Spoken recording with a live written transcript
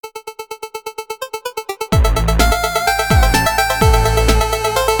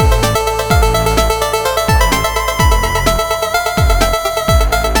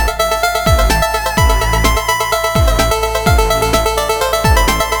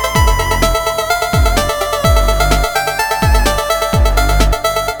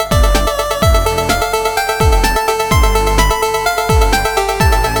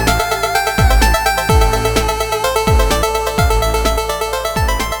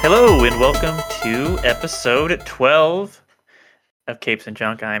Hello and welcome to episode 12 of Capes and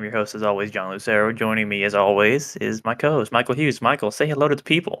Junk. I am your host, as always, John Lucero. Joining me, as always, is my co-host, Michael Hughes. Michael, say hello to the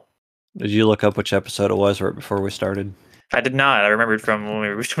people. Did you look up which episode it was right before we started? I did not. I remembered from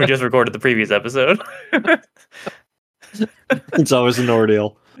when we just recorded the previous episode. It's always an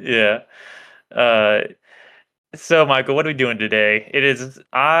ordeal. Yeah. Uh, so, Michael, what are we doing today?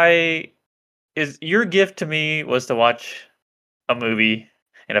 Your gift to me was to watch a movie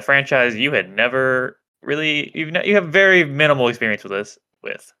in a franchise you had never really, you have very minimal experience with this.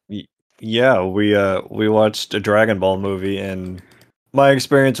 Yeah, we watched a Dragon Ball movie, and my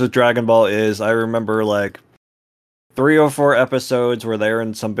experience with Dragon Ball is I remember like 3 or 4 episodes where they were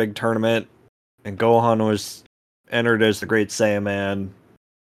in some big tournament, and Gohan was entered as the Great Saiyaman,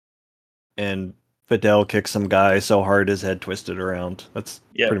 and Fidel kicked some guy so hard his head twisted around. That's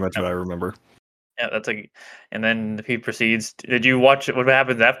Yeah. pretty much what I remember. Yeah, and then he proceeds. Did you watch what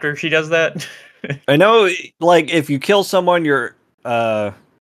happens after she does that? I know, like, if you kill someone, you're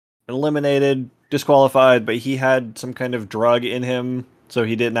eliminated, disqualified, but he had some kind of drug in him, so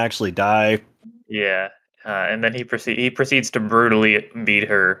he didn't actually die. Yeah, and then he proceeds to brutally beat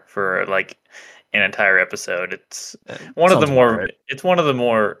her for like an entire episode. It's one of the Sounds about more right. it's one of the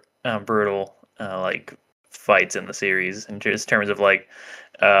more brutal like fights in the series in just terms of like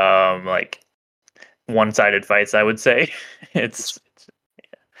one-sided fights. I would say it's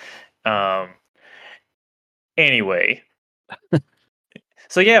um anyway.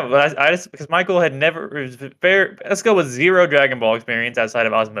 So yeah, but I just because Michael had never it was fair. Let's go with zero Dragon Ball experience outside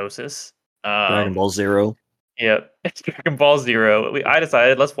of Osmosis. Dragon Um, Ball Zero. Yep, it's Dragon Ball Zero. I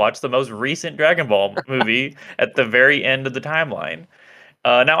decided let's watch the most recent Dragon Ball movie at the very end of the timeline.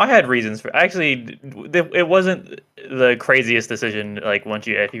 Now I had reasons for actually it wasn't the craziest decision. Like once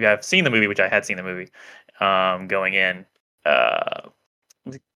if you have seen the movie, which I had seen the movie, going in, uh,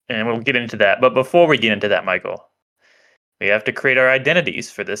 and we'll get into that. But before we get into that, Michael, we have to create our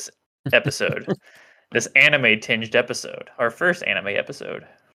identities for this episode, this anime tinged episode, our first anime episode.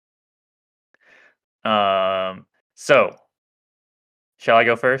 So shall I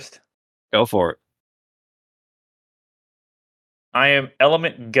go first? Go for it. I am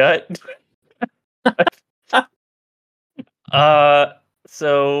Element Gut. uh,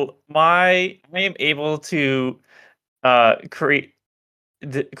 I am able to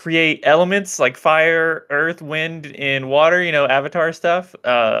create elements like fire, earth, wind, and water. You know, Avatar stuff.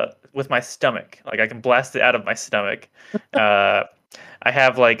 With my stomach, like I can blast it out of my stomach. Uh, I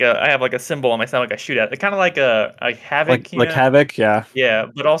have like a symbol on my stomach I shoot at. Kind of like a havoc, you Like know. Havoc, yeah. Yeah,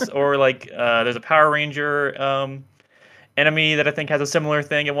 but also or like there's a Power Ranger enemy that I think has a similar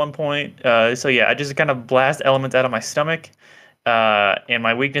thing at one point. So yeah, I just kind of blast elements out of my stomach, and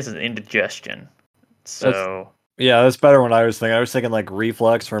my weakness is indigestion. That's So that's better than what I was thinking. I was thinking like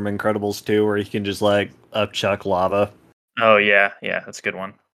Reflux from Incredibles 2, where he can just like upchuck lava. oh yeah, that's a good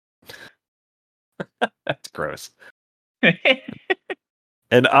one. That's gross.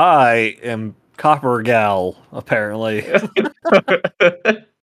 And I am Copper Gal, apparently.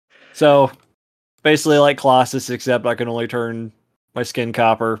 So basically like Colossus, except I can only turn my skin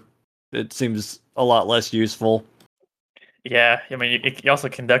copper. It seems a lot less useful. Yeah, I mean you also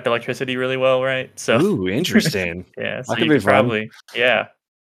conduct electricity really well, right? So Ooh, interesting. yeah, so That could you be could fun. probably you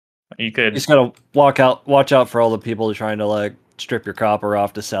You could just gotta watch out for all the people trying to like strip your copper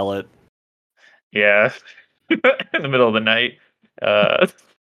off to sell it. yeah in the middle of the night. Uh,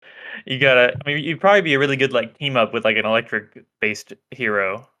 you gotta. I mean, you'd probably be a really good like team up with like an electric based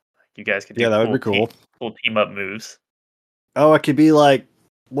hero. You guys could do Yeah, that would be cool. cool team up moves. Oh, it could be like,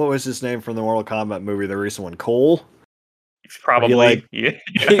 what was his name from the Mortal Kombat movie, the recent one? Cole? Where he Probably, like yeah,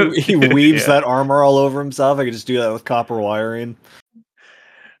 he weaves yeah. that armor all over himself. I could just do that with copper wiring.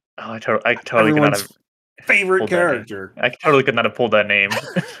 Oh, I totally could not have Everyone's favorite pulled that name. character. I totally could not have pulled that name.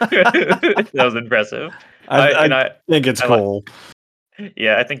 That was impressive. I think it's I like. Cole.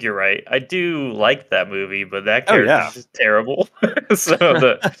 Yeah, I think you're right. I do like that movie, but that Oh character yeah. is just terrible.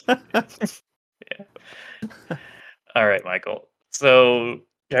 So yeah. All right, Michael. So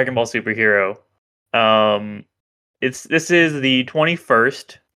Dragon Ball Superhero. Um, this is the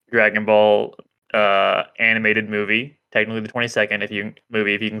 21st Dragon Ball animated movie. Technically the 22nd if you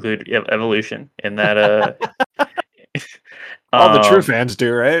include Evolution in that. All the true Um, fans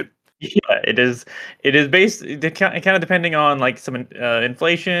do, right? yeah, it is based kind of depending on like some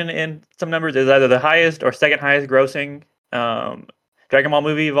inflation in some numbers is either the highest or second highest grossing Dragon Ball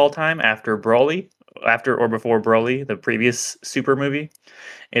movie of all time after Broly, after or before Broly, the previous Super movie.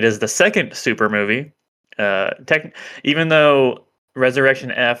 It is the second Super movie. Even though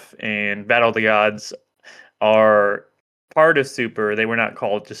Resurrection F and Battle of the Gods are part of Super. They were not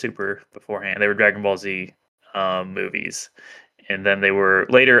called to Super beforehand. They were Dragon Ball Z movies, and then they were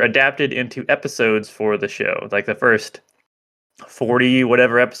later adapted into episodes for the show. Like the first 40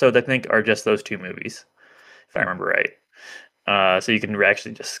 whatever episodes, I think, are just those two movies, if I remember right. So you can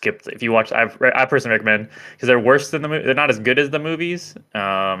actually just skip if you watch. I personally recommend because they're worse than the movie. They're not as good as the movies,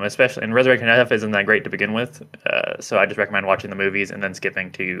 especially. And Resurrection F isn't that great to begin with. So I just recommend watching the movies and then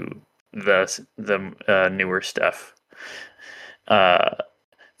skipping to the newer stuff.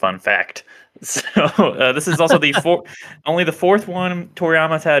 Fun fact. So this is also only the fourth one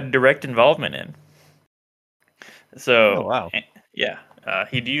Toriyama's had direct involvement in. So Oh wow. yeah,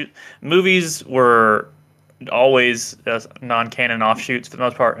 movies were always non-canon offshoots for the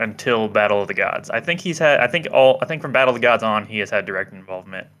most part until Battle of the Gods. I think from Battle of the Gods on he has had direct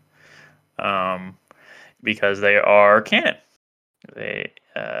involvement, because they are canon.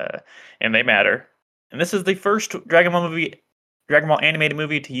 And they matter. And this is the first Dragon Ball animated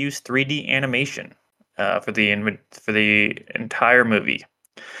movie to use 3D animation for the entire movie.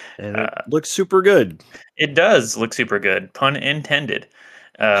 And it looks super good. It does look super good, pun intended.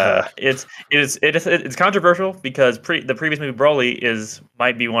 It's controversial because the previous movie Broly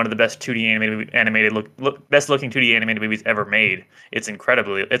might be one of the best 2D best looking 2D animated movies ever made. It's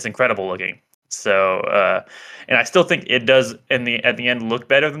incredible looking. So and I still think it does at the end look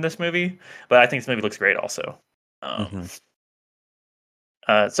better than this movie, but I think this movie looks great also.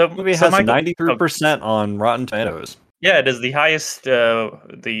 So the movie has 93% on Rotten Tomatoes. Yeah, it is the highest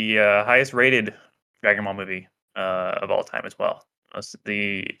rated Dragon Ball movie of all time as well.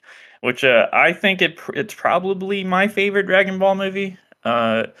 Which I think it's probably my favorite Dragon Ball movie.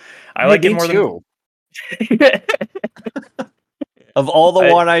 I like it more too. Of all the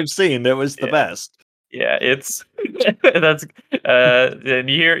one I've seen, that was the best. Yeah, it's that's and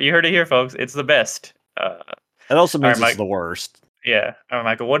you heard it here, folks. It's the best. It also means it's the worst. Yeah,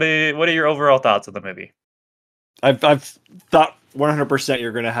 Michael. What are your overall thoughts of the movie? I've thought 100%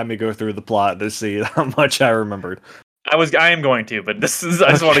 you're going to have me go through the plot to see how much I remembered. I am going to, but I just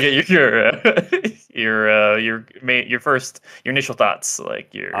want to get your initial thoughts.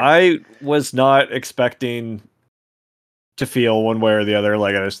 I was not expecting to feel one way or the other.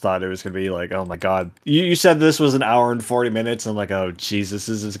 Like I just thought it was going to be like, oh my god. You said this was an hour and 40 minutes. I'm like, oh Jesus,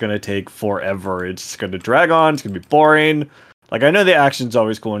 this is going to take forever. It's going to drag on. It's going to be boring. Like I know the action's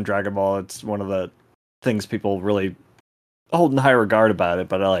always cool in Dragon Ball. It's one of the things people really hold in high regard about it,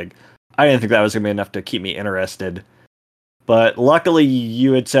 but I didn't think that was going to be enough to keep me interested. But luckily,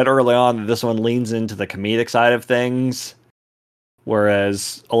 you had said early on that this one leans into the comedic side of things,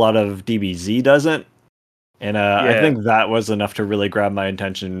 whereas a lot of DBZ doesn't. And I think that was enough to really grab my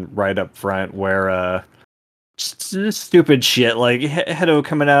attention right up front, where just stupid shit like Hedo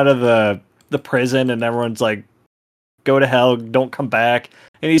coming out of the prison and everyone's like, go to hell, don't come back.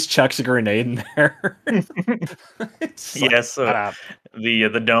 And he chucks a grenade in there. Yes,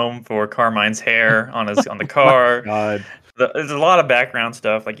 the dome for Carmine's hair on the car. God. There's a lot of background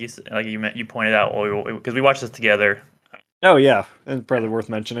stuff, like you pointed out, because we watched this together. Oh yeah, it's probably worth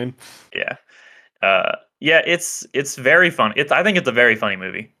mentioning. Yeah, it's very fun. I think it's a very funny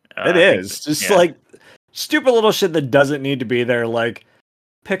movie. It is like stupid little shit that doesn't need to be there, like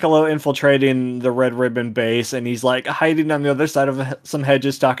Piccolo infiltrating the Red Ribbon base, and he's like hiding on the other side of some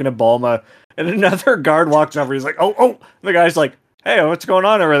hedges talking to Bulma, and another guard walks over. He's like, "Oh!" And the guy's like, "Hey, what's going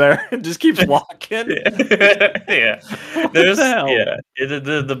on over there?" And just keeps walking. Yeah,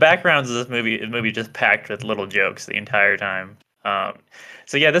 the backgrounds of this movie just packed with little jokes the entire time.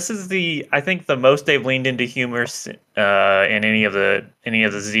 So yeah, this is I think the most they've leaned into humor in any of the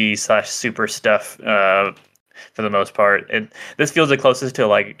Z/Super stuff. For the most part, this feels the closest to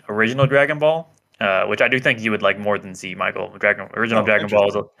like original Dragon Ball, which I do think you would like more than Z, Michael. Original Dragon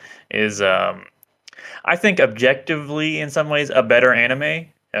Ball is I think objectively in some ways a better anime,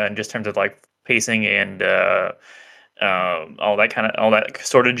 in just terms of like pacing and all that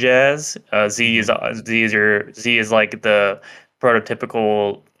sort of jazz. Z is like the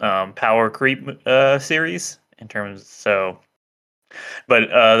prototypical power creep series in terms But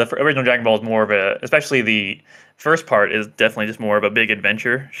the original Dragon Ball is more of especially the first part is definitely just more of a big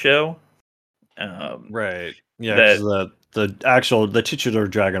adventure show. Right. Yeah, because the titular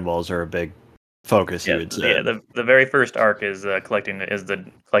Dragon Balls are a big focus. You would say. Yeah, the very first arc is collecting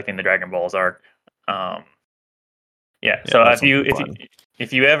the Dragon Balls arc. So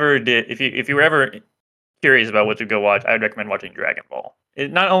if you were ever curious about what to go watch, I would recommend watching Dragon Ball.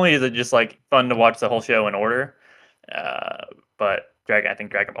 Not only is it just like fun to watch the whole show in order, but I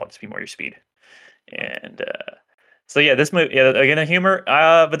think Dragon Ball would just be more your speed. And so yeah, this movie again the humor,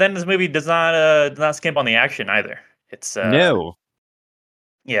 but then this movie does not skimp on the action either. It's No.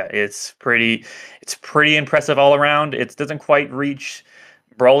 yeah, it's pretty impressive all around. It doesn't quite reach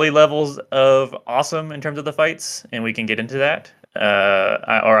Broly levels of awesome in terms of the fights, and we can get into that.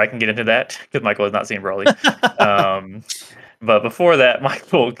 Or I can get into that because Michael has not seen Broly. Um, but before that,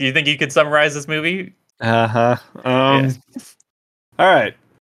 Michael, do you think you could summarize this movie? Uh-huh. Yes. All right.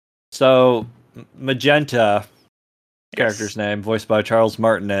 So Magenta, character's Yes. name, voiced by Charles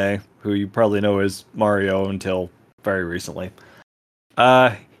Martinet, who you probably know as Mario until very recently.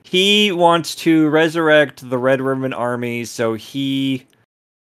 He wants to resurrect the Red Ribbon Army, so he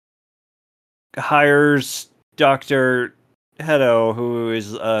hires Dr. Hedo, who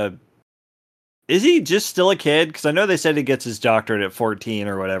is he just still a kid? Because I know they said he gets his doctorate at 14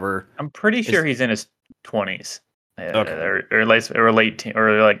 or whatever. I'm pretty sure Is he's in his 20s. okay. Or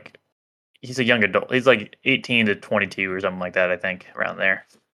like he's a young adult. He's like 18 to 22 or something like that, I think, around there.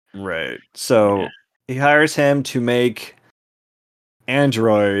 Right. Yeah. So he hires him to make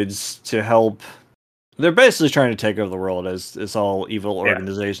androids to help. They're basically trying to take over the world as all evil Yeah.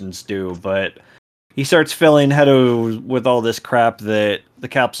 organizations do, but he starts filling Hedo with all this crap that the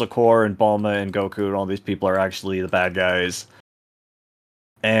Capsule Corps and Bulma and Goku and all these people are actually the bad guys.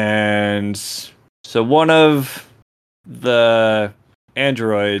 And so one of the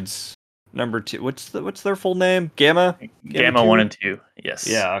androids, number 2, what's their full name? Gamma? Gamma 1 and 2. Yes.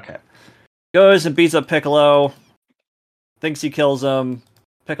 Yeah, okay. Goes and beats up Piccolo, thinks he kills him.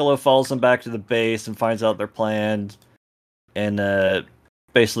 Piccolo follows him back to the base and finds out their plan. And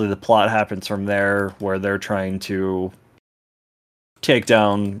basically the plot happens from there, where they're trying to take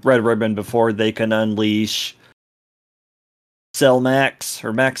down Red Ribbon before they can unleash Cell Max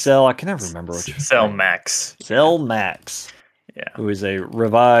or Max Cell. I can never remember which. Cell Max. Cell Max. Yeah. Who is a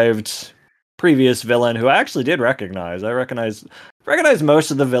revived previous villain who I actually did recognize. I recognize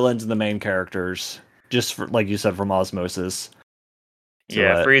most of the villains and the main characters, just for, like you said, from Osmosis. So,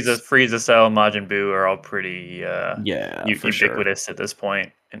 Yeah, Frieza, Cell, Majin Buu are all pretty yeah, for ubiquitous at this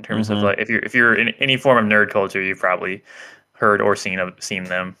point in terms of Mhm. like if you're in any form of nerd culture, you've probably heard or seen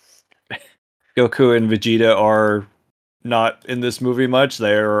them. Goku and Vegeta are not in this movie much.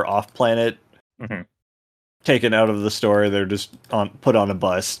 They're off planet, Mhm. taken out of the story. They're just put on a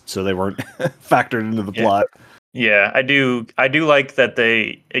bus, so they weren't factored into the Yeah. plot. Yeah, I do like that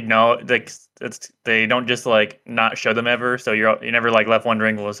they acknowledge like they don't just like not show them ever. So you're never like left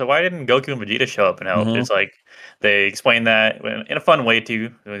wondering, well, so why didn't Goku and Vegeta show up and help? Mhm. It's like they explain that in a fun way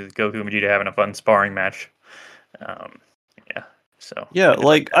too, with Goku and Vegeta having a fun sparring match. Yeah. So Yeah,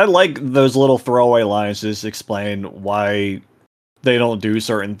 like I like those little throwaway lines to just explain why they don't do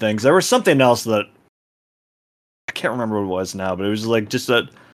certain things. There was something else that I can't remember what it was now, but it was like just like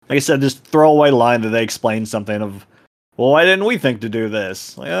I said, just throwaway line that they explained something of, well, why didn't we think to do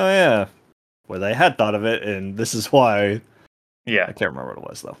this? Like, oh yeah, well they had thought of it, and this is why. I yeah. can't remember what it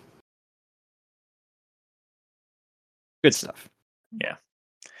was though. Good stuff. Yeah.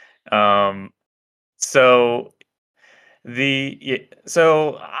 So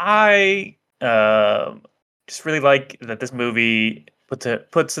so I just really like that this movie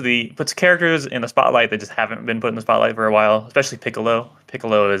puts characters in the spotlight that just haven't been put in the spotlight for a while, especially Piccolo.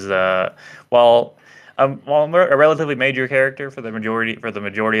 Piccolo is while a relatively major character for the majority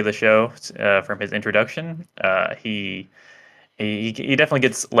of the show from his introduction. He definitely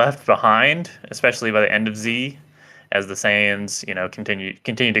gets left behind, especially by the end of Z, as the Saiyans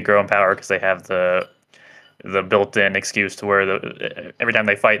continue to grow in power because they have the built-in excuse to where every time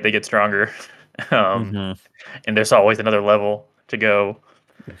they fight they get stronger. um, Mhm. and there's always another level to go.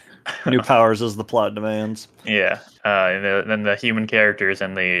 New powers as the plot demands. Yeah, then the human characters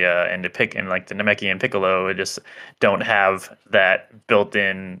and like the Namekian Piccolo just don't have that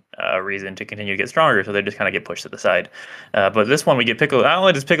built-in reason to continue to get stronger, so they just kind of get pushed to the side. But this one we get Piccolo. Not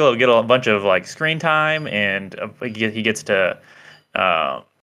only does Piccolo get a bunch of like screen time, and he gets to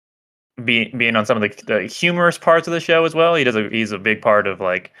being on some of the humorous parts of the show as well. He's a big part of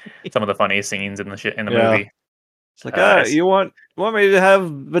like some of the funniest scenes in the Yeah. movie. It's like, As- you want me to have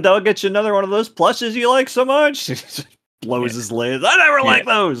Vidal get you another one of those plushes you like so much? Blows his lid. I never like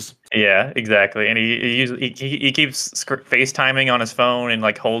those. Yeah, exactly. And he keeps FaceTiming on his phone and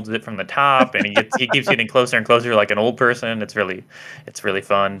like holds it from the top, and he keeps getting closer and closer like an old person. It's really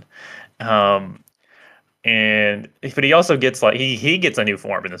fun. Um, but he also gets like he gets a new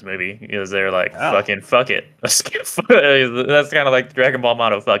form in this movie because they're like Yeah. fuck it. Let's that's kind of like the Dragon Ball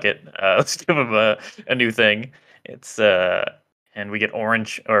motto. Fuck it. Let's give him a new thing. It's and we get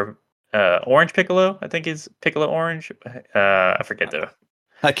Orange Piccolo. I think is Piccolo Orange. I forget the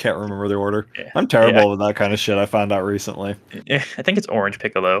I can't remember the order. yeah, I'm terrible with that kind of shit. I found out recently. I think it's Orange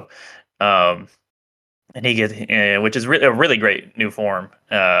Piccolo. Um, and he gets which is a really great new form.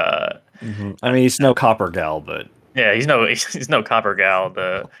 I mean, he's no Copper Gal, but Yeah, he's no Copper Gal,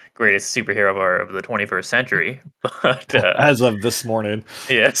 the greatest superhero of the 21st century. But as of this morning.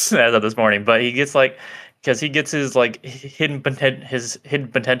 yes, as of this morning. But he gets like because he gets his his hidden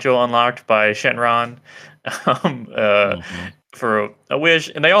potential unlocked by Shenron, um, uh, Mhm. for a wish,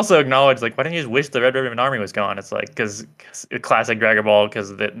 and they also acknowledge like why didn't you just wish the Red Ribbon Army was gone? It's like because classic Dragon Ball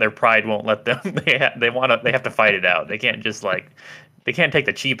because their pride won't let them. They have to fight it out. They can't just like they can't take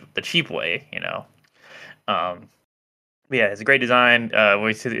the cheap way, you know. Um, yeah, it's a great design.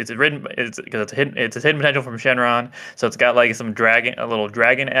 It's a written. It's because it's a hidden. It's a hidden potential from Shenron. So it's got like some dragon, a little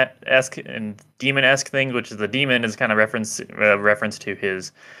dragon esque and demon esque thing, which is the demon is kind of reference to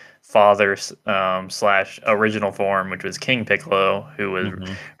his father's slash original form, which was King Piccolo, who was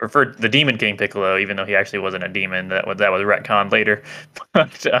Mhm. referred the demon King Piccolo, even though he actually wasn't a demon. That was retconned later.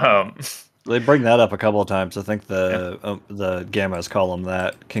 But They bring that up a couple of times. I think yeah, the Gammas call him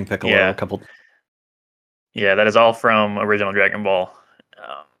that King Piccolo a yeah, couple. yeah, that is all from original Dragon Ball.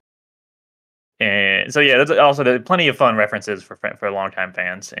 Um, And so yeah, that's also plenty of fun references for longtime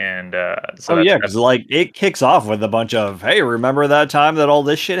fans, and so Oh yeah, that's because like it kicks off with a bunch of hey, remember that time that all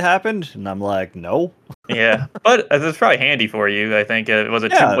this shit happened? And I'm like, no. yeah. But it's probably handy for you. I think was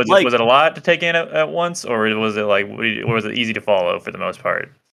it too Yeah, like was it a lot to take in at once, or was it like or was it easy to follow for the most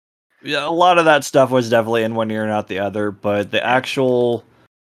part? yeah, a lot of that stuff was definitely in one ear and out the other, but the Yeah, actual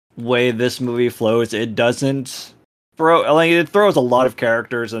way this movie flows, it doesn't throw. Like it throws a lot of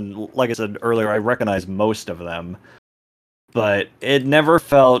characters, and like I said earlier, I recognize most of them, but it never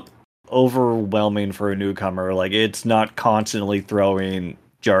felt overwhelming for a newcomer. Like it's not constantly throwing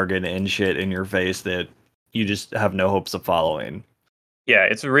jargon and shit in your face that you just have no hopes of following. yeah.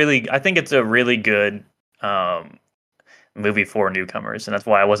 I think it's a really good um, movie for newcomers, and that's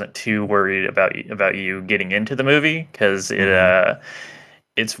why I wasn't too worried about you getting into the movie because Hmm.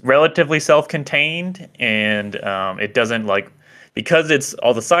 it's relatively self-contained and it doesn't like because it's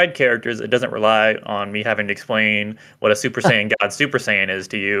all the side characters it doesn't rely on me having to explain what a super saiyan god super saiyan is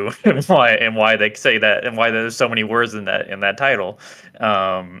to you and why they say that and why there's so many words in that title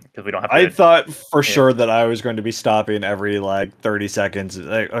because we don't have I to thought for yeah sure that I was going to be stopping every like 30 seconds.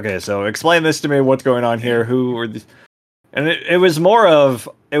 Like, okay, so explain this to me. What's going on yeah here? Who are these? And it was more of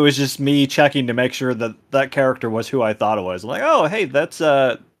it was just me checking to make sure that that character was who I thought it was. Like, oh, hey, that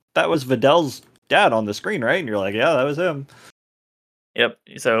was Vidal's dad on the screen, right? And you're like, yeah, that was him. yep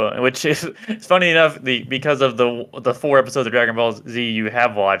so which is it's funny enough because of the 4 episodes of Dragon Ball Z you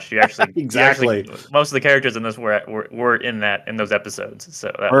have watched you actually Exactly. most of the characters in this were in those episodes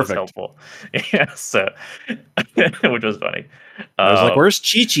so that was Perfect. helpful yeah so which was funny. I was like, Um, where's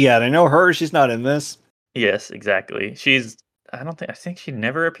Chi Chi at? I know her. She's not in this. yes, exactly. I think she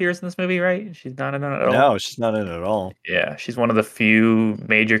never appears in this movie, right? She's not in it at all. No, she's not in it at all. Yeah, she's one of the few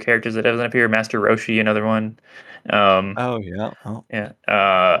major characters that doesn't appear. Master Roshi, another one. Um, Oh yeah. Oh.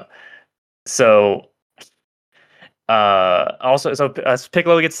 yeah. So also so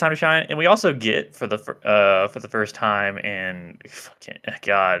Piccolo gets time to shine, and we also get for the first time in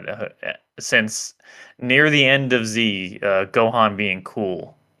God since near the end of Z, Gohan being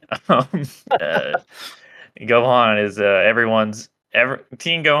cool. Um, uh, Gohan is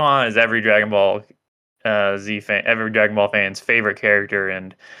Teen Gohan is every Dragon Ball Z fan, every Dragon Ball fan's favorite character,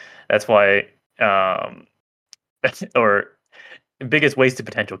 and that's why um or biggest wasted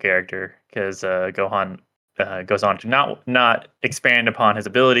potential character because Gohan goes on to not expand upon his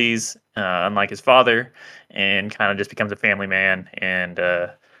abilities, unlike his father, and kind of just becomes a family man and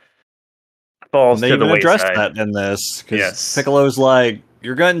falls And they to the even addressed wayside. that in this because Yes, Piccolo's like,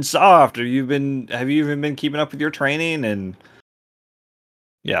 "You're getting soft. Have you even been keeping up with your training?" And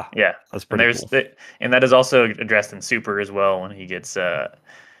yeah, yeah, that's and pretty cool. and that is also addressed in Super as well when he gets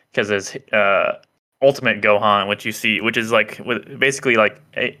because his Ultimate Gohan, which you see, which is like basically like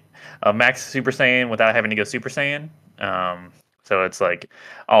a Max Super Saiyan without having to go Super Saiyan. So it's like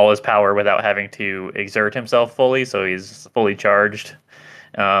all his power without having to exert himself fully. So he's fully charged.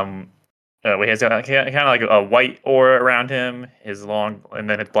 Um, he has kind of like a white aura around him. His long and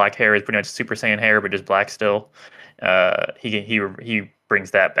then his black hair is pretty much Super Saiyan hair, but just black still. He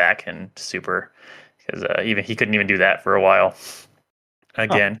brings that back in Super because even he couldn't even do that for a while Huh.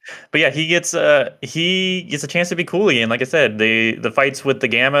 again. But yeah, he gets a chance to be Cooley, and like I said, the fights with the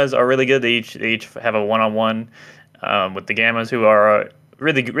Gammas are really good. They each have a one on one with the Gammas, who are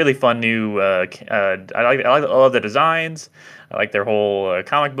really fun new. I love the designs. I like their whole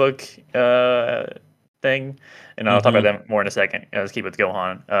comic book thing. And I'll talk about Hmm. them more in a second. Let's keep it with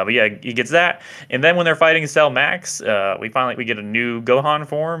Gohan. But yeah, he gets that, and then when they're fighting Cell Max, we get a new Gohan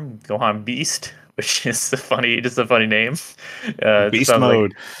form, Gohan Beast, which is just a funny name. It Beast sounds like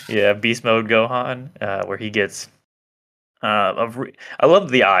mode. yeah, Beast Mode Gohan, where he gets I love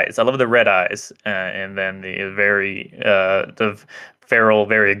the eyes. I love the red eyes, and then the feral,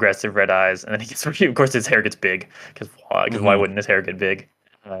 very aggressive red eyes, and then he gets of course his hair gets big because why Hmm. wouldn't his hair get big?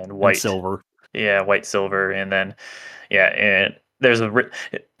 And And white, silver. yeah, white silver, and then yeah, and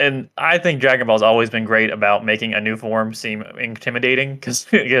and I think Dragon Ball's always been great about making a new form seem intimidating because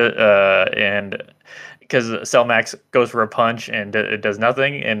and because Cellmax goes for a punch and it does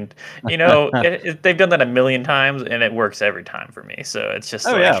nothing, and they've done that a million times and it works every time for me. So it's just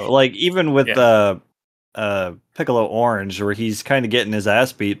Oh yeah, like like even with yeah, Piccolo Orange, where he's kind of getting his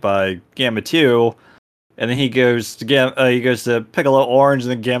ass beat by Gamma 2, and then he goes to Piccolo Orange,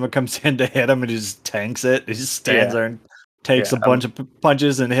 and then Gamma comes in to hit him, and he just tanks it. He just stands yeah, there and takes yeah. a bunch of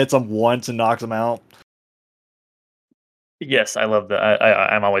punches and hits him once and knocks him out. Yes, I love that.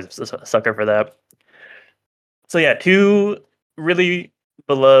 I'm always a sucker for that. So yeah, two really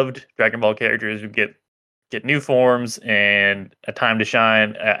beloved Dragon Ball characters who get new forms and a time to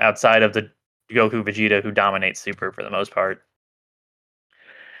shine outside of the Goku Vegeta who dominates Super for the most part.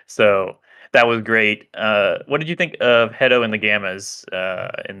 So that was great. What did you think of Hedo and the Gammas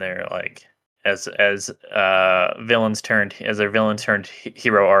in their like as their villains turned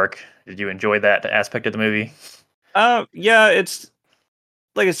hero arc? Did you enjoy that aspect of the movie? Yeah, it's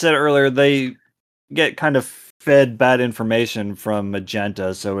like I said earlier, they get kind of fed bad information from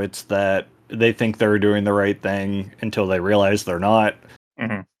Magenta, so it's that they think they're doing the right thing until they realize they're not.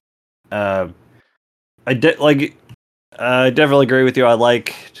 Hmm. Uh, I did like. I definitely agree with you. I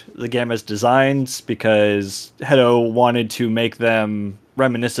like the Gamma's designs because Hedo wanted to make them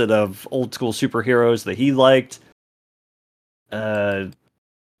reminiscent of old school superheroes that he liked. Uh,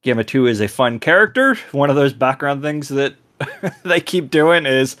 Gamma 2 is a fun character. One of those background things that they keep doing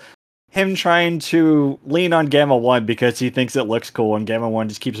is him trying to lean on Gamma 1 because he thinks it looks cool, and Gamma 1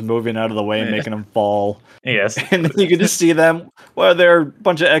 just keeps moving out of the way and Yeah. making him fall. Yes. And then you can just see them, well, there are a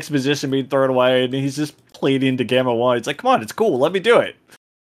bunch of exposition being thrown away, and he's just pleading to Gamma 1. It's like, come on, it's cool, let me do it.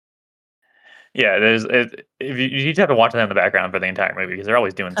 Yeah, if you just have to watch them in the background for the entire movie because they're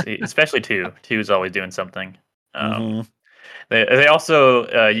always doing, especially two. Two's always doing something. Um, Hmm. they also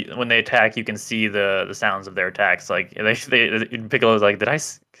when they attack, you can see the sounds of their attacks. Like Piccolo's like, did I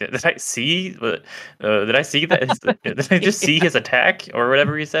see did I see that? Did I just see his attack or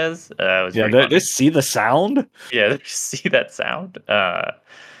whatever he says? It was Yeah, pretty they funny. see the sound. Yeah, did you see that sound?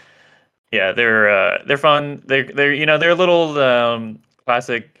 Yeah, they're fun. They're they're a little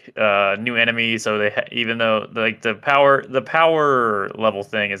classic new enemy. So even though like the power level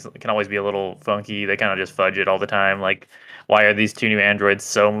thing is can always be a little funky. They kind of just fudge it all the time. Like why are these two new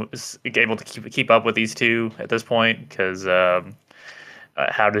androids able to keep up with these two at this point? Because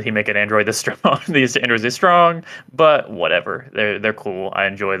how did he make an android this strong? These androids this strong, but whatever. They're cool. I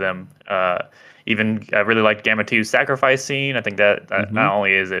enjoy them. Even I really liked Gamma 2's sacrifice scene. I think that Hmm. not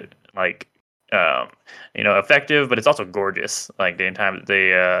only is it like um, effective, but it's also gorgeous. Like the entire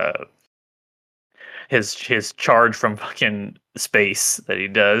his charge from fucking space that he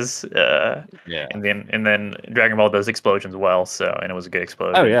does, Yeah. and then Dragon Ball does explosions well. So and it was a good Oh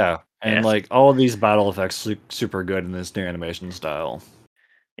explosion. yeah, and Yeah. like all these battle effects super good in this new animation style.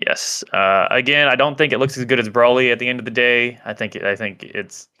 Yes. Again, I don't think it looks as good as Broly at the end of the day. I think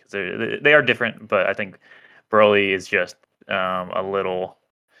it's 'cause they are different, but I think Broly is just um, a little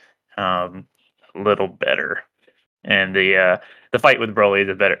better, and the fight with Broly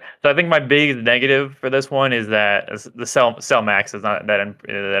is better. So I think my big negative for this one is that the Cell Max is not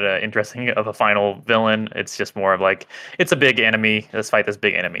that interesting of a final villain. It's just more of like it's a big enemy. Let's fight this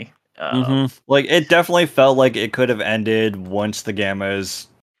big enemy. Like it definitely felt like it could have ended once the Gammas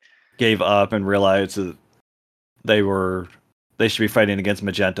gave up and realized that they were they should be fighting against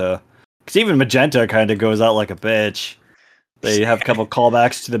Magenta. Because even Magenta kind of goes out like a bitch. They have a couple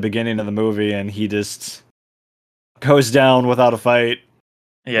callbacks to the beginning of the movie, and he just goes down without a fight.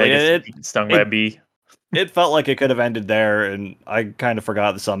 Yeah, he Like gets it, stung by a it, bee. it felt like it could have ended there, and I kind of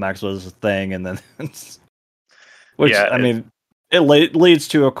forgot the Sunmax was a thing, and then which Yeah, I mean, it leads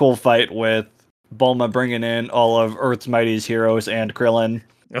to a cool fight with Bulma bringing in all of Earth's mightiest heroes and Krillin.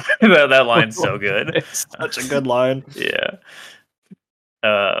 that line's so good. It's such a good line. Yeah.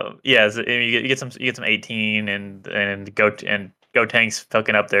 Yeah, so, and you get some 18 and Go Tanks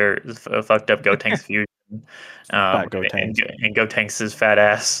fucking up their fucked up Go Tanks fusion. Fat Go And Tanks. and Go Tanks' fat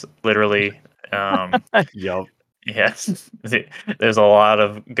ass literally. Yup. Yeah, there's a lot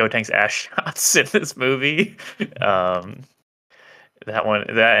of Go Tanks ass shots in this movie. Um, that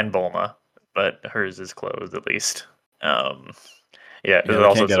and Bulma, but hers is closed at least. Um, Yeah, Yeah, there's they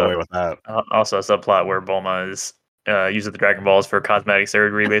also can't get away with that. also a subplot where Bulma is uses the Dragon Balls for cosmetic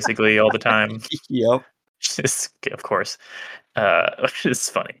surgery basically all the time. Yep. Just, of course, which is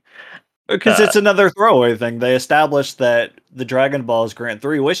funny. Because Uh, it's another throwaway thing. They established that the Dragon Balls grant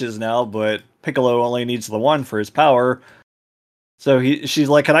 3 wishes now, but Piccolo only needs the one for his power. So she's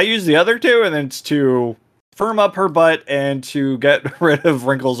like, "Can I use the other two?" And then it's to firm up her butt and to get rid of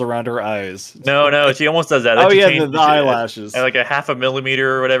wrinkles around her eyes. no, she almost does that. Then Oh she yeah, changes the at eyelashes. like a half a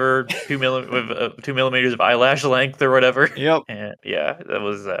millimeter or whatever, 2 millimeters of eyelash length or whatever. Yep. And yeah,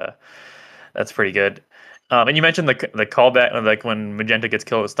 that's pretty good. And you mentioned the callback, like when Magenta gets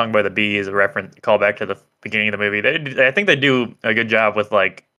killed, stung by the bee, is a reference callback to the beginning of the movie. I think they do a good job with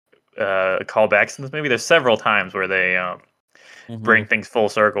like callbacks in this movie. There's several times where they bring things full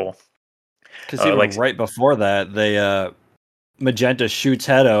circle. Because even Like right before that, they Magenta shoots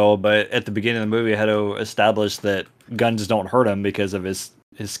Hedo, but at the beginning of the movie, Hedo established that guns don't hurt him because of his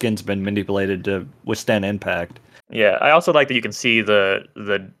skin's been manipulated to withstand impact. yeah, I also like that you can see the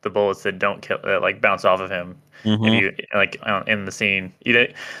bullets that don't kill that like bounce off of him. If Mm-hmm. you like in the scene,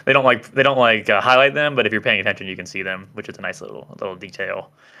 they don't like highlight them, but if you're paying attention, you can see them, which is a nice little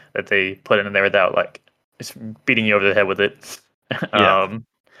detail that they put in there without like just beating you over the head with it. Yeah. um,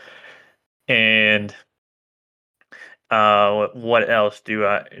 and what else do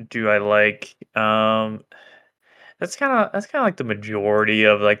I like? That's kind of like the majority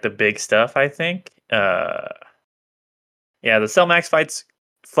of like the big stuff, I think. Yeah, the Cell Max fight's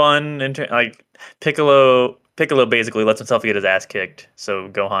fun and like Piccolo basically lets himself get his ass kicked, so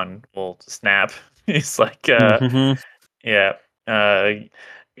Gohan will snap. He's like, Mm-hmm. yeah. Uh,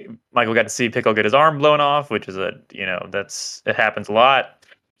 Michael got to see Piccolo get his arm blown off, which is it happens a lot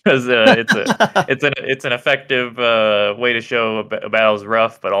because it's an effective way to show a battle's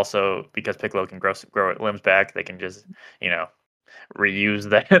rough, but also because Piccolo can grow limbs back, they can just you know reuse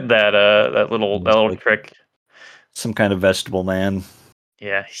that little Like trick. some kind of vegetable man.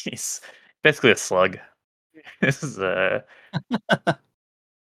 Yeah, he's basically a slug. This is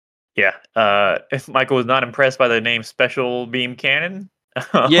yeah. If Michael was not impressed by the name Special Beam Cannon,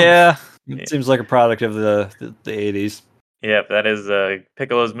 um, Yeah, yeah, it seems like a product of the 80s. yeah, that is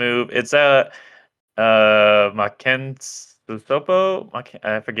Piccolo's move. It's Maken Susopo.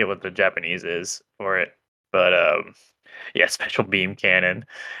 I forget what the Japanese is for it, but yeah, Special Beam Cannon.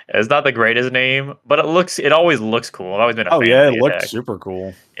 It's not the greatest name, but it always looks cool. I've always been a Oh fan of yeah, it the looked attack. super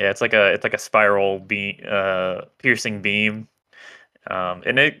cool. Yeah, it's like a spiral beam, piercing beam.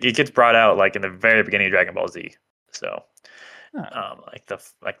 And it gets brought out like in the very beginning of Dragon Ball Z. So, Huh. like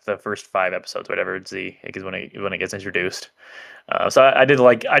the first 5 episodes, whatever Z, is when it gets introduced. So I just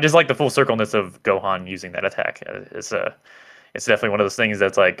like the full circleness of Gohan using that attack. It's definitely one of those things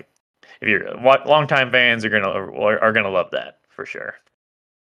that's like if you're longtime fans are gonna love that for sure.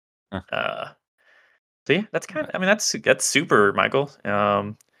 Huh. Uh, so yeah, I mean that's super, Michael.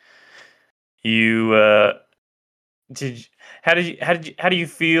 You Did you, how do you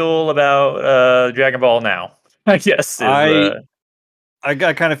feel about Dragon Ball now? I guess is I I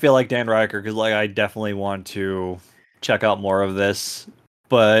kind of feel like Dan Riker because like I definitely want to check out more of this,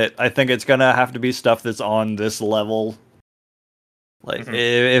 but I think it's gonna have to be stuff that's on this level. Like mhm.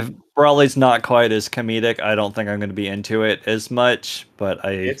 if Broly's not quite as comedic, I don't think I'm going to be into it as much. But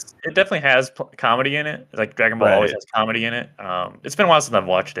It definitely has comedy in it. Like Dragon Ball always right, has comedy in it. It's been a while since I've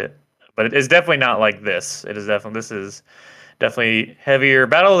watched it, but it is definitely not like this. This is definitely heavier.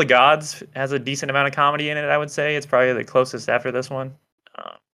 Battle of the Gods has a decent amount of comedy in it. I would say it's probably the closest after this one.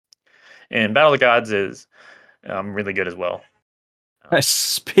 Uh, and Battle of the Gods is really good as well. Um,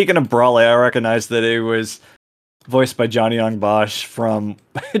 speaking of Broly, I recognize that it was voiced by Johnny Young Bosch from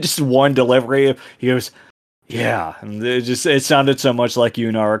just one delivery. He goes, "Yeah," and it sounded so much like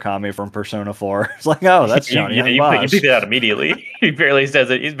Yu Narukami from Persona 4. It's like, oh, that's Johnny Young you Bosch. picked it out immediately. He barely says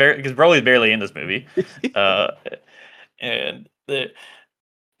it. He's very because Broly's barely in this movie. Uh, and the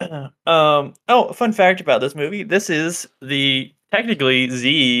fun fact about this movie: this is the technically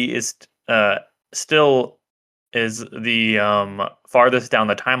Z is still is the farthest down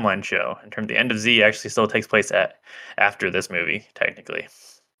the timeline show in terms. The end of Z actually still takes place after this movie. Technically,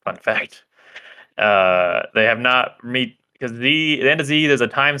 fun fact. They have not meet because the end of Z. There's a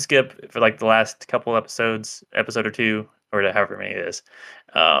time skip for like the last couple episodes, episode or two, or however many it is,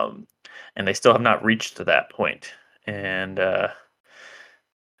 um, and they still have not reached to that point. And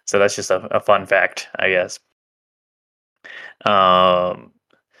so that's just a fun fact, I guess. Um,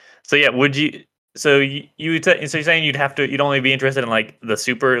 so yeah, would you? So you're saying you'd only be interested in like the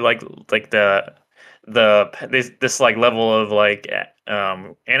super like this like level of like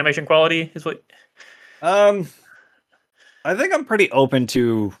animation quality is what? Um, I think I'm pretty open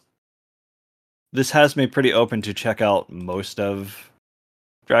to. This has me pretty open to check out most of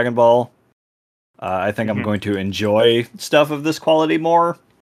Dragon Ball. I think I'm Mhm. going to enjoy stuff of this quality more.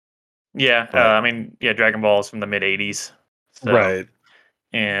 Yeah, But I mean, yeah, Dragon Ball is from the mid '80s, so right.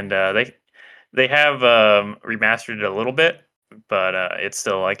 and they have remastered it a little bit, but it's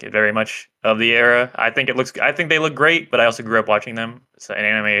still like very much of the era. I think they look great, but I also grew up watching them. So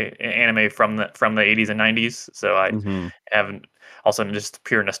anime from the '80s and '90s. So I hmm have also just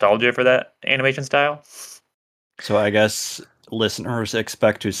pure nostalgia for that animation style. So I guess listeners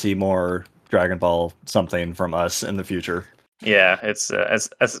expect to see more Dragon Ball something from us in the future. Yeah, it's as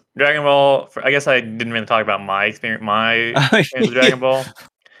Dragon Ball. I guess I didn't really talk about my experience with Dragon Ball,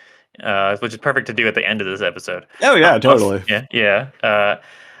 which is perfect to do at the end of this episode. Oh yeah, totally. Yeah, yeah.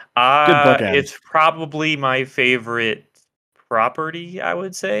 Good bookend. It's probably my favorite property, I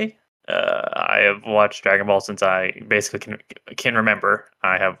would say. I have watched Dragon Ball since I basically can remember.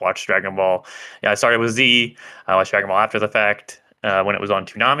 I have watched Dragon Ball. Yeah, I started with Z. I watched Dragon Ball after the fact when it was on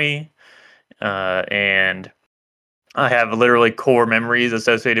Toonami, and I have literally core memories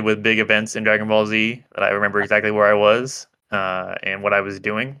associated with big events in Dragon Ball Z that I remember exactly where I was and what I was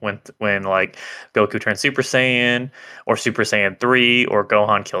doing when like Goku turned Super Saiyan or Super Saiyan 3 or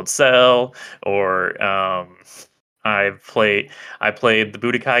Gohan killed Cell or I played I played the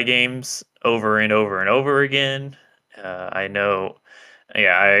Budokai games over and over and over again. I know,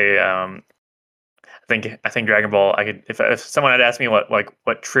 yeah, I think Dragon Ball. I could if someone had asked me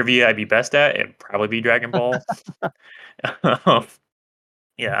what trivia I'd be best at, it'd probably be Dragon Ball.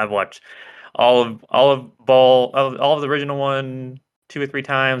 Yeah, I've watched all of all of the original one 2 or 3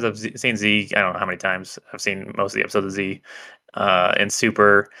 times. Seen Z. I don't know how many times. I've seen most of the episodes of Z. And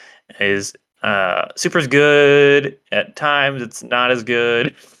is Super's good at times. It's not as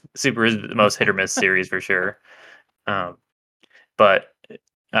good. Super is the most hit or miss series for sure. Um, but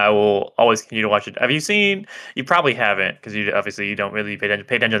I will always continue to watch it. Have you seen? You probably haven't because you obviously you don't really pay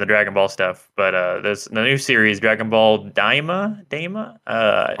attention to the Dragon Ball stuff. But there's the new series Dragon Ball Daima,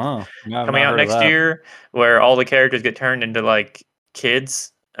 Oh, no, I've coming not out heard of next that. year, where all the characters get turned into like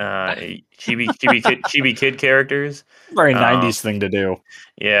kids, chibi kid characters. Very Um, 90s thing to do.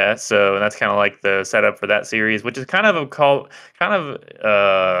 yeah, so that's kind of like the setup for that series, which is kind of kind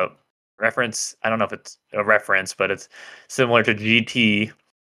of reference. I don't know if it's a reference, but it's similar to GT,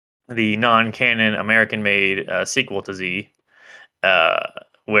 the non-canon American-made sequel to Z, uh,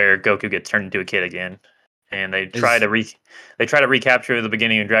 where Goku gets turned into a kid again, and Is they try to recapture the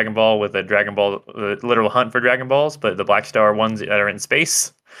beginning of Dragon Ball with a Dragon Ball the literal hunt for Dragon Balls, but the Black Star ones that are in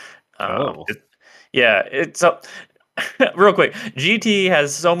space. oh. It, yeah, it's real quick. GT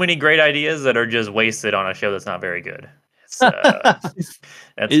has so many great ideas that are just wasted on a show that's not very good. It's that's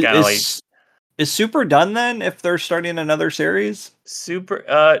kind of like Is is Super done then if they're starting another series? Super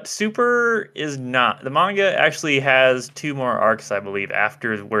is not. The manga actually has 2 more arcs, I believe,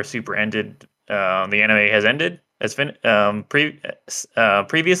 after where Super ended. The anime has ended. Has been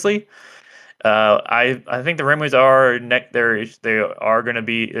previously. I think the rumors are they are going to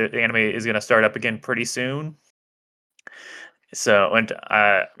be the anime is going to start up again pretty soon. So and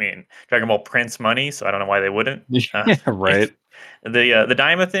I mean Dragon Ball prints money, so I don't know why they wouldn't. Yeah, right. The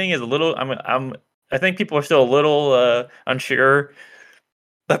Daima thing is a little. I think people are still a little unsure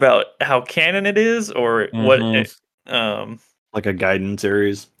about how canon it is or what hmm it, um Like a guidance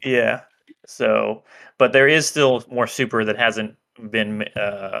series. yeah. So but there is still more Super that hasn't been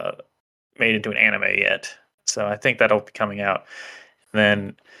made into an anime yet. So I think that'll be coming out. And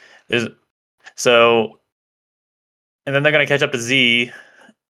then there's so and then they're gonna catch up to Z,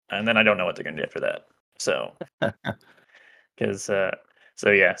 and then I don't know what they're gonna do after that. So because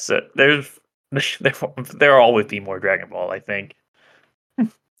so yeah, so there will always be more Dragon Ball, I think.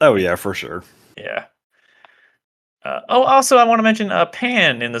 Oh yeah, for sure. Yeah. Also, I want to mention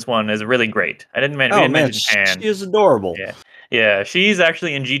Pan in this one is really great. We Oh didn't man, mention she Pan. is adorable. Yeah, yeah, she's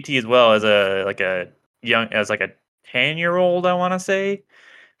actually in GT as well as a 10-year-old. I want to say,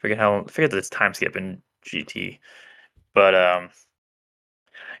 forget this time skip in GT, but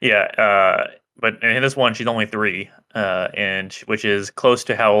yeah, but in this one she's only 3, which is close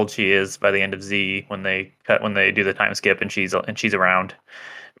to how old she is by the end of Z when they do the time skip and she's around.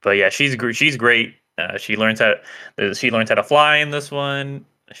 But yeah, she's great. She learns how to fly in this one.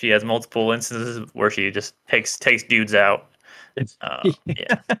 She has multiple instances where she just takes dudes out.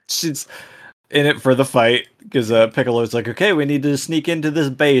 Yeah, She's in it for the fight because Piccolo's like, okay, we need to sneak into this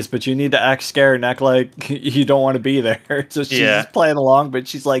base, but you need to act scared and act like you don't want to be there. So she's yeah, just playing along, but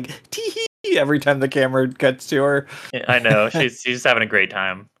she's like, tee every time the camera cuts to her. I know. She's having a great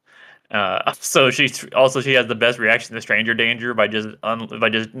time. So she has the best reaction to stranger danger by just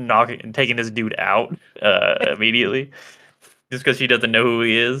knocking and taking this dude out immediately, just because she doesn't know who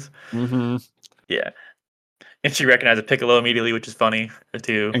he is. Mm-hmm. Yeah, and she recognizes Piccolo immediately, which is funny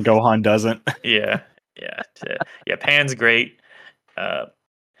too. And Gohan doesn't. Yeah, yeah. Pan's great. Uh,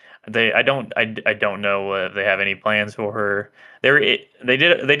 I don't know if they have any plans for her. They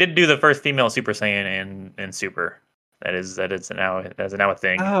did do the first female Super Saiyan in Super. That is now a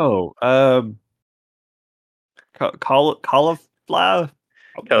thing. Oh, cauliflower,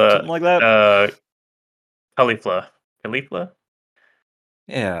 Uh, something like that. uh, Caulifla. Caulifla?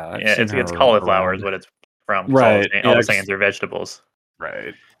 Yeah, I've Yeah, seen it's her cauliflower is around. what it's from because Right. all Yeah. the Saiyans are vegetables.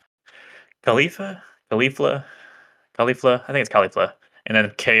 Right. Khalifa, Caulifla, Caulifla. I think it's Caulifla, and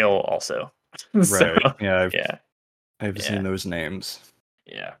then kale also. So Right. Yeah. yeah, I've yeah, seen those names.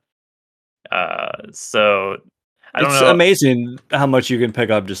 yeah. So I don't It's know. amazing how much you can pick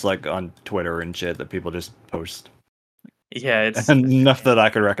up just like on Twitter and shit that people just post. Yeah, it's Enough that I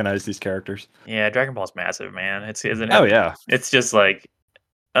could recognize these characters. yeah. Dragon Ball's massive, man. It's isn't Oh it? yeah. It's just like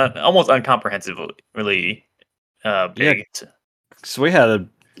almost uncomprehensibly really Yeah. big. So we had a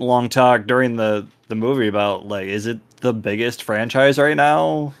long talk during the movie about like, is it the biggest franchise right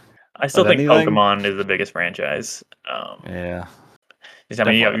now I still of think anything? Pokemon is the biggest franchise. Yeah. I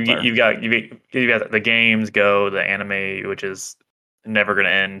mean, Definitely up there. you got the games go, the anime, which is never gonna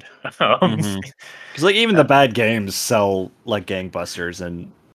end. Because like even the bad games sell like gangbusters, and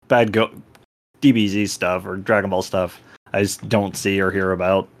DBZ stuff or Dragon Ball stuff I just don't see or hear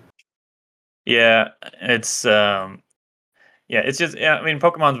about. Yeah, it's it's just I mean,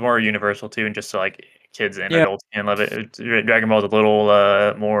 Pokemon's more universal too, and just so like kids and Yeah. adults can love it. Dragon Ball's a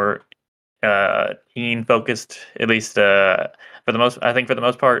little more teen focused, at least for the most. I think for the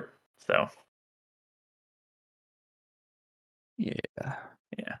most part. So Yeah.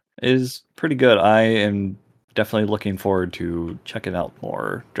 yeah, Is pretty good. I am definitely looking forward to checking out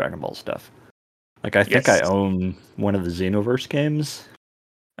more Dragon Ball stuff. Like I think I yes. own one of the Xenoverse games.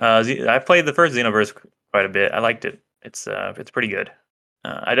 I've played the first Xenoverse quite a bit. I liked it. It's pretty good.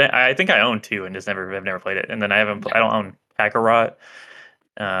 I think I own two and just have never played it. And then I don't own Kakarot.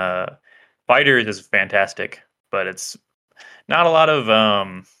 Uh, Fighters is fantastic, but it's not a lot of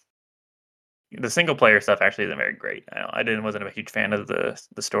the single player stuff actually isn't very great. Wasn't a huge fan of the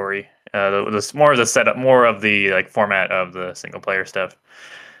story. More of the setup, more of the like format of the single player stuff.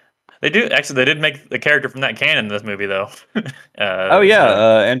 They did make the character from that canon in this movie though. Oh yeah,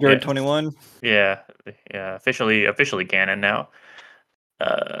 The yeah Android 21. yeah yeah officially canon now.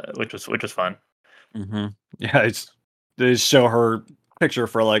 Which was fun. Mm-hmm. Yeah, they show her picture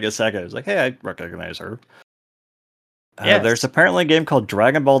for like a second. It's like, hey, I recognize her. There's Yes. apparently a game called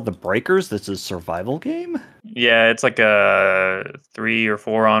Dragon Ball: The Breakers. That's a survival game. Yeah, it's like a 3 or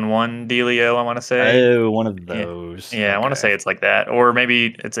 4 on 1 dealio, I wanna say. Oh, one of Yeah. those. Yeah, I wanna Okay. say it's like that, or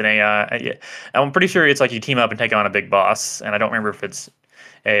maybe it's an AI. Yeah. I'm pretty sure it's like you team up and take on a big boss, and I don't remember if it's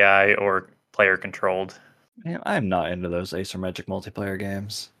AI or player controlled. Man, I'm not into those asymmetric multiplayer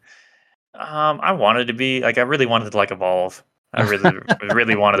games. I wanted to be like, I really wanted to like Evolve. I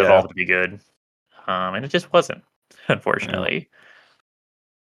really wanted Yeah. Evolve to be good, and it just wasn't, Yeah. unfortunately.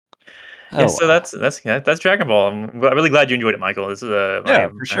 Yeah, Oh so well. that's Dragon Ball. I'm really glad you enjoyed it, Michael. This is Yeah,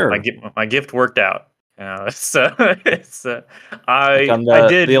 for sure. my gift worked out. So it's Like on I the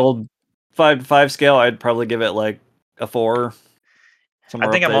did. old 5 to 5 scale, I'd probably give it like a 4. I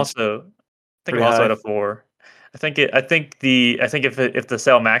Somewhere think up I'm there. It's also pretty at high. a 4. I think if the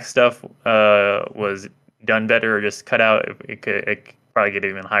Cell Max stuff was done better or just cut out, it could probably get an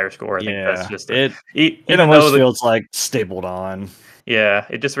even higher score. I think that's Yeah. just It even though almost feels like stapled on. yeah,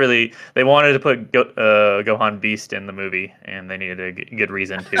 it just really they wanted to put Gohan Beast in the movie, and they needed a good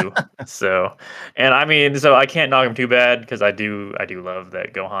reason to. So, and I mean, so I can't knock him too bad because I do love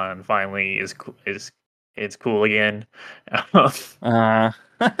that Gohan finally is it's cool again. Uh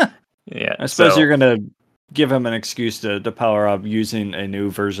Yeah, I suppose so you're gonna give him an excuse to power up using a new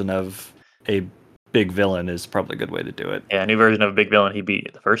version of a big villain is probably a good way to do it. yeah, new version of Big Villain he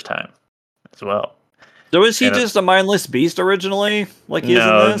beat the first time as well. So is he And just a mindless beast originally, like he is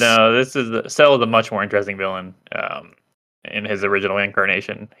in this? no, this is Cell is a much more interesting villain. In his original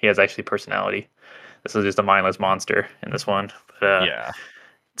incarnation, he has actually personality. This is just a mindless monster in this one. But Yeah.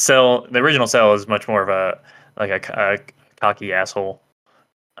 Cell, the original Cell, is much more of a a cocky asshole.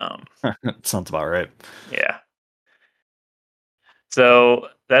 Sounds about right. Yeah. So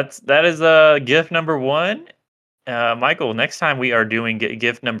that is gift number one. Michael, next time we are doing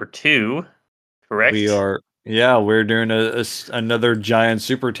gift number two, We correct? are, yeah, we're doing another giant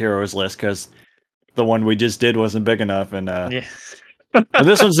super heroes list because the one we just did wasn't big enough, and Yeah. And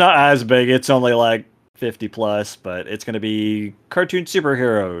this one's not as big. It's only like 50 plus, but it's going to be cartoon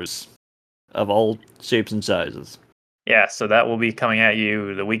superheroes of all shapes and sizes. Yeah, so that will be coming at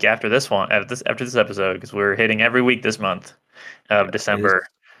you the week after this one, after this episode, because we're hitting every week this month of December.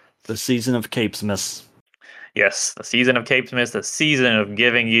 The season of Capesmas. Yes, the season of Cape Smith, the season of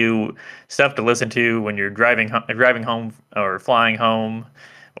giving you stuff to listen to when you're driving home or flying home,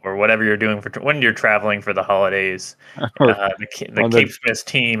 or whatever you're doing when you're traveling for the holidays. Or The Cape Smith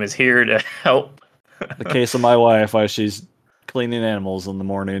team is here to help. the case of my wife, why she's cleaning animals in the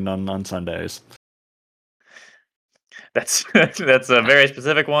morning on Sundays. That's a very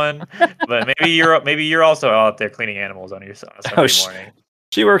specific one, but maybe you're also out there cleaning animals on your Sunday morning.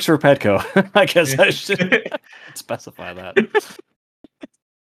 She works for Petco. I guess I should specify that.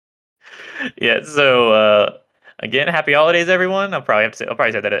 Yeah. So again, happy holidays, everyone. I'll probably say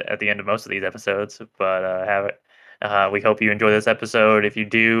that at the end of most of these episodes, but have it. We hope you enjoy this episode. If you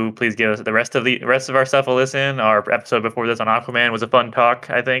do, please give us the rest of our stuff a listen. Our episode before this on Aquaman was a fun talk.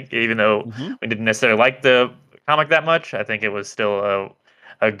 I think, even though we didn't necessarily like the comic that much, I think it was still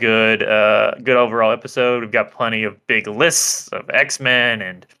a good overall episode. We've got plenty of big lists of X-Men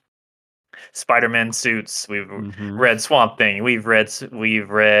and Spider-Man suits. We've read Swamp Thing. We've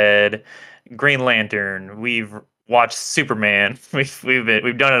read Green Lantern. We've watched Superman.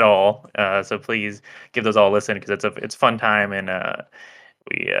 We've done it all. So please give those all a listen, because it's a fun time, and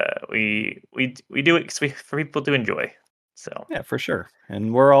we do it for people to enjoy. So yeah, for sure.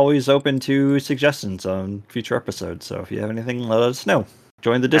 And we're always open to suggestions on future episodes. So if you have anything, let us know.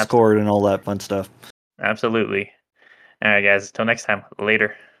 Join the Discord and all that fun stuff. Absolutely. All right, guys. Till next time.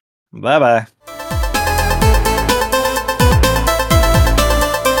 Later. Bye-bye.